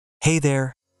Hey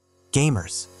there,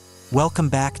 gamers. Welcome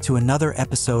back to another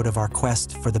episode of our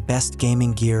quest for the best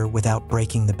gaming gear without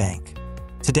breaking the bank.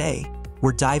 Today,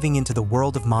 we're diving into the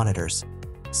world of monitors,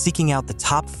 seeking out the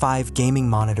top 5 gaming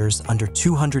monitors under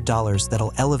 $200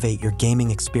 that'll elevate your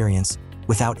gaming experience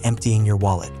without emptying your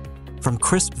wallet. From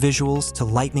crisp visuals to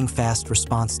lightning-fast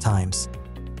response times,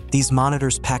 these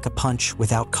monitors pack a punch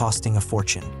without costing a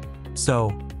fortune.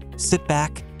 So, sit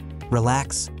back,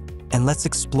 relax, and let's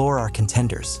explore our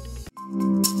contenders.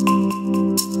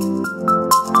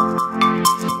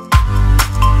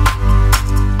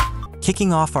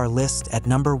 Kicking off our list at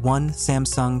number 1,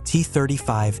 Samsung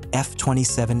T35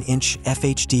 f27-inch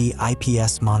FHD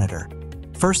IPS monitor.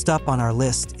 First up on our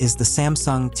list is the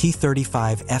Samsung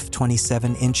T35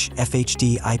 f27-inch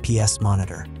FHD IPS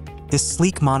monitor. This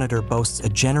sleek monitor boasts a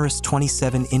generous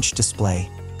 27-inch display,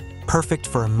 perfect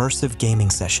for immersive gaming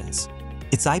sessions.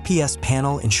 Its IPS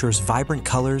panel ensures vibrant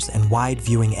colors and wide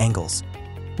viewing angles,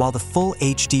 while the full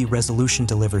HD resolution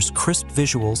delivers crisp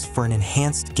visuals for an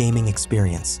enhanced gaming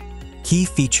experience. Key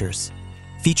features: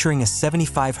 featuring a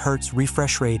 75Hz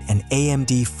refresh rate and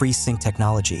AMD FreeSync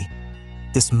technology,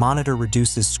 this monitor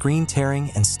reduces screen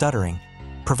tearing and stuttering,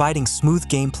 providing smooth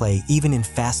gameplay even in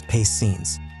fast-paced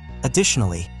scenes.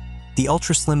 Additionally, the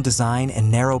ultra-slim design and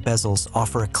narrow bezels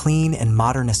offer a clean and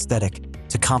modern aesthetic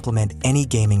to complement any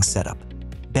gaming setup.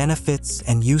 Benefits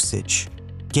and usage: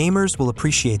 gamers will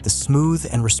appreciate the smooth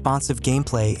and responsive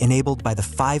gameplay enabled by the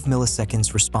 5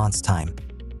 milliseconds response time,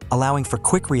 allowing for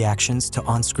quick reactions to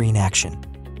on-screen action.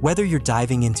 Whether you're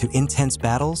diving into intense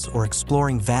battles or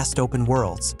exploring vast open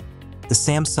worlds, the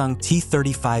Samsung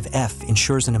T35F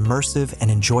ensures an immersive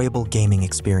and enjoyable gaming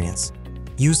experience.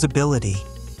 Usability: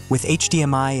 with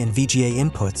HDMI and VGA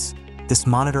inputs, this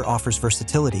monitor offers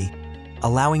versatility,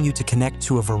 allowing you to connect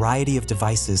to a variety of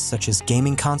devices such as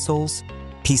gaming consoles,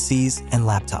 PCs, and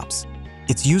laptops.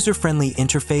 Its user-friendly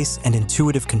interface and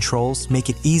intuitive controls make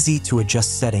it easy to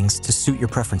adjust settings to suit your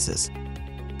preferences.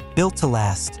 Built to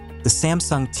last, the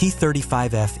Samsung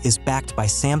T35F is backed by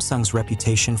Samsung's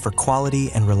reputation for quality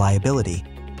and reliability,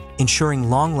 ensuring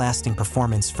long-lasting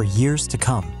performance for years to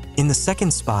come. In the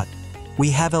second spot, we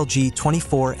have LG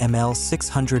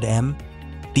 24ML600M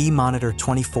B Monitor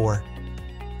 24.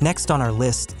 Next on our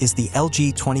list is the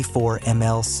LG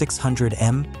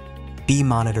 24ML600M B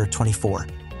Monitor 24.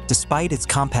 Despite its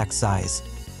compact size,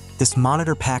 this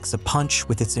monitor packs a punch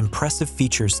with its impressive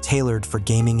features tailored for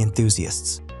gaming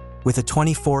enthusiasts. With a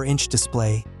 24-inch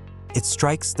display, it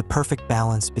strikes the perfect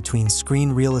balance between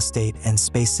screen real estate and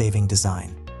space-saving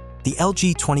design. The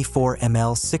LG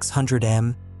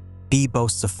 24ML600M B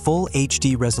boasts a full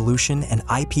HD resolution and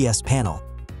IPS panel,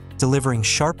 delivering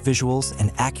sharp visuals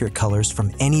and accurate colors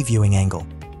from any viewing angle.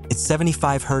 Its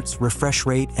 75Hz refresh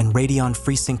rate and Radeon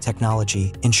FreeSync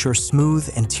technology ensure smooth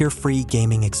and tear-free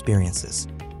gaming experiences.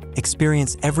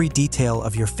 Experience every detail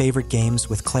of your favorite games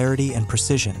with clarity and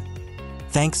precision,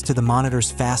 thanks to the monitor's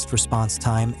fast response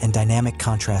time and dynamic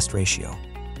contrast ratio.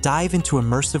 Dive into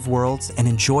immersive worlds and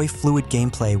enjoy fluid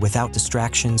gameplay without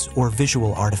distractions or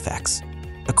visual artifacts.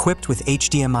 Equipped with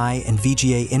HDMI and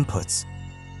VGA inputs,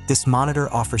 this monitor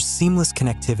offers seamless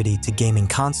connectivity to gaming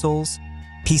consoles,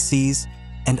 PCs,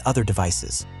 and other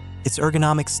devices. Its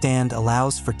ergonomic stand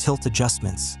allows for tilt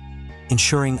adjustments,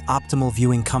 ensuring optimal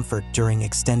viewing comfort during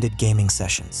extended gaming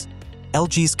sessions.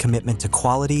 LG's commitment to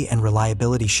quality and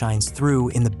reliability shines through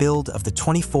in the build of the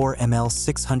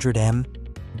 24ML600M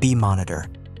B monitor,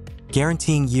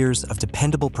 guaranteeing years of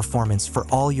dependable performance for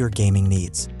all your gaming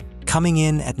needs. Coming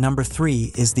in at number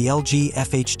 3 is the LG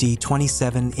FHD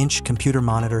 27-inch computer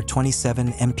monitor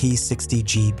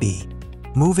 27MP60GB.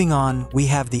 Moving on, we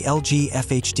have the LG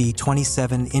FHD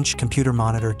 27-inch computer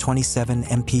monitor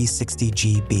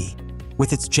 27MP60GB.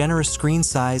 With its generous screen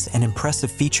size and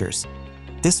impressive features,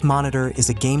 this monitor is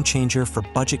a game-changer for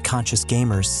budget-conscious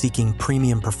gamers seeking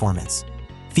premium performance.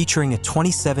 Featuring a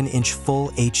 27-inch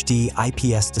Full HD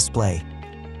IPS display,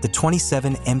 the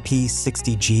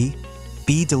 27MP60GB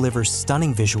B delivers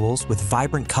stunning visuals with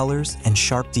vibrant colors and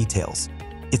sharp details.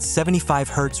 Its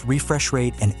 75Hz refresh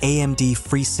rate and AMD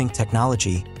FreeSync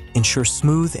technology ensure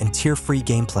smooth and tear-free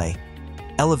gameplay,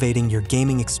 elevating your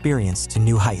gaming experience to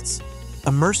new heights.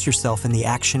 Immerse yourself in the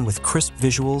action with crisp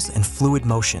visuals and fluid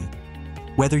motion,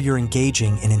 whether you're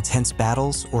engaging in intense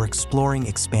battles or exploring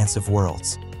expansive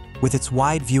worlds. With its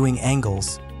wide viewing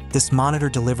angles, this monitor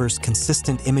delivers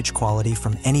consistent image quality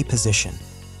from any position,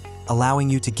 allowing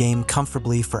you to game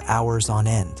comfortably for hours on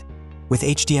end. With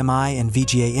HDMI and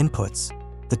VGA inputs,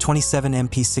 the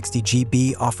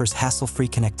 27MP60GB offers hassle-free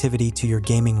connectivity to your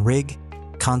gaming rig,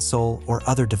 console, or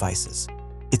other devices.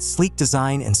 Its sleek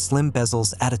design and slim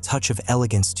bezels add a touch of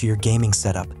elegance to your gaming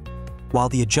setup, while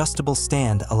the adjustable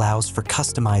stand allows for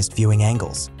customized viewing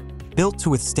angles. Built to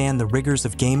withstand the rigors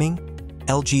of gaming,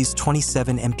 LG's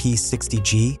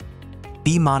 27MP60G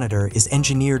monitor is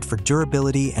engineered for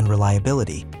durability and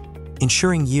reliability,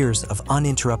 ensuring years of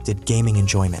uninterrupted gaming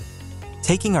enjoyment.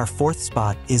 Taking our fourth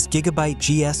spot is GIGABYTE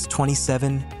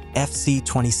GS27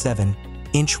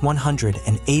 FC27-inch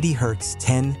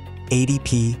 180Hz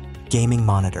 1080p gaming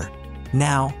monitor.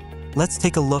 Now, let's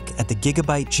take a look at the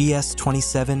GIGABYTE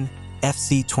GS27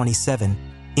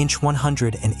 FC27-inch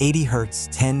 180Hz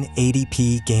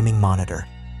 1080p gaming monitor.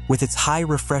 With its high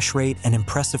refresh rate and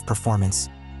impressive performance,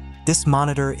 this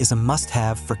monitor is a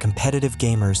must-have for competitive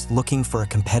gamers looking for a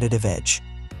competitive edge.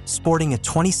 Sporting a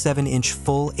 27-inch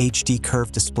Full HD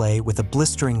curved display with a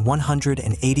blistering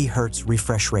 180Hz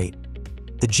refresh rate,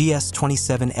 the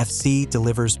GS27 FC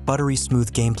delivers buttery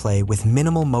smooth gameplay with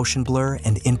minimal motion blur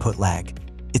and input lag.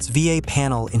 Its VA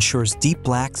panel ensures deep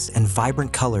blacks and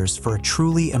vibrant colors for a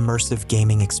truly immersive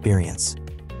gaming experience.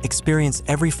 Experience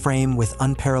every frame with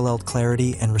unparalleled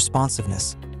clarity and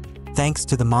responsiveness, thanks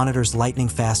to the monitor's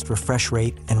lightning-fast refresh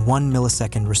rate and 1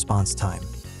 millisecond response time.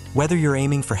 Whether you're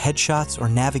aiming for headshots or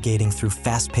navigating through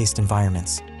fast-paced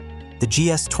environments, the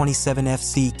GS27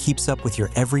 FC keeps up with your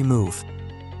every move,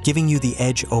 giving you the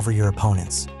edge over your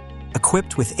opponents.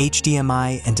 Equipped with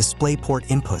HDMI and DisplayPort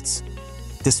inputs,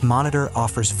 this monitor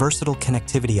offers versatile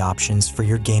connectivity options for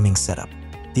your gaming setup.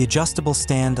 The adjustable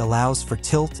stand allows for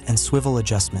tilt and swivel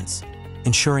adjustments,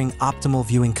 ensuring optimal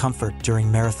viewing comfort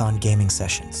during marathon gaming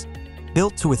sessions.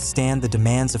 Built to withstand the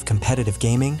demands of competitive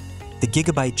gaming, the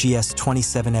GIGABYTE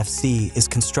GS27 FC is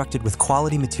constructed with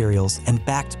quality materials and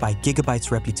backed by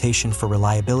GIGABYTE's reputation for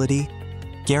reliability,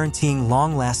 guaranteeing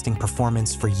long-lasting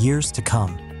performance for years to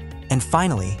come. And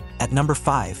finally, at number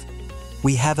 5,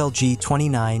 we have LG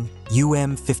 29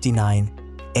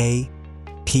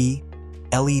 UM59A-P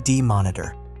LED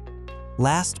monitor.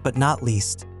 Last but not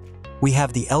least, we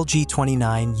have the LG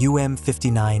 29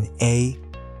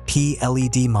 UM59A-P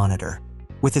LED monitor.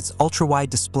 With its ultra-wide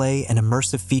display and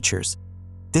immersive features,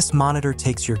 this monitor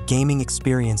takes your gaming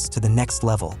experience to the next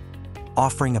level,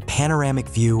 offering a panoramic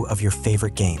view of your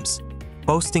favorite games.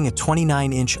 Boasting a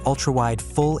 29-inch ultra-wide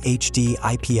Full HD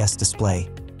IPS display,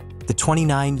 the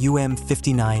 29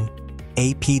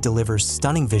 UM59A-P delivers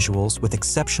stunning visuals with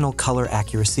exceptional color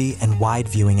accuracy and wide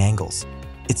viewing angles.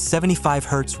 Its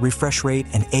 75Hz refresh rate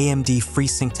and AMD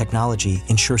FreeSync technology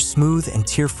ensure smooth and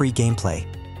tear-free gameplay,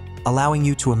 allowing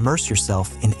you to immerse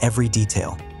yourself in every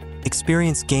detail.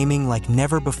 Experience gaming like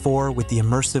never before with the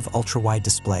immersive ultra-wide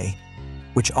display,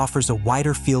 which offers a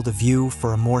wider field of view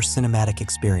for a more cinematic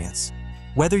experience.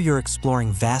 Whether you're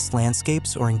exploring vast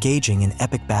landscapes or engaging in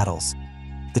epic battles,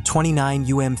 the 29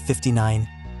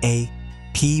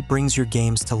 UM59A-P brings your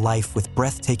games to life with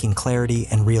breathtaking clarity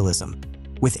and realism.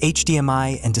 With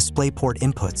HDMI and DisplayPort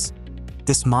inputs,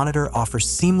 this monitor offers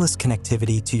seamless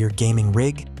connectivity to your gaming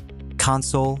rig,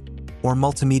 console, or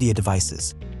multimedia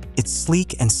devices. Its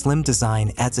sleek and slim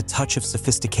design adds a touch of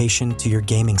sophistication to your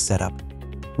gaming setup,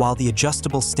 while the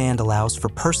adjustable stand allows for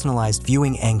personalized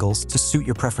viewing angles to suit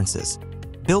your preferences.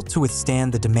 Built to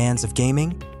withstand the demands of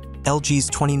gaming, LG's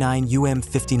 29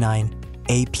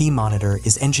 UM59A-P monitor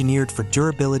is engineered for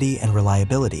durability and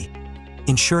reliability,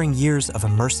 ensuring years of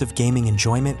immersive gaming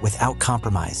enjoyment without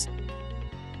compromise.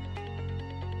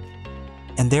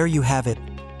 And there you have it,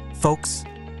 folks.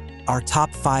 Our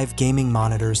top 5 gaming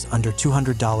monitors under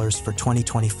 $200 for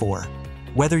 2024.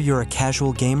 Whether you're a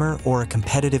casual gamer or a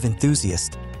competitive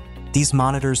enthusiast, these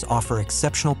monitors offer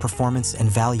exceptional performance and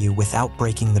value without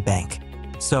breaking the bank.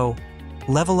 So,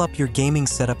 level up your gaming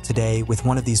setup today with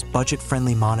one of these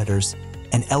budget-friendly monitors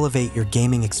and elevate your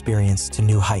gaming experience to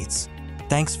new heights.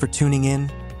 Thanks for tuning in,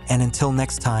 and until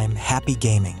next time, happy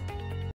gaming.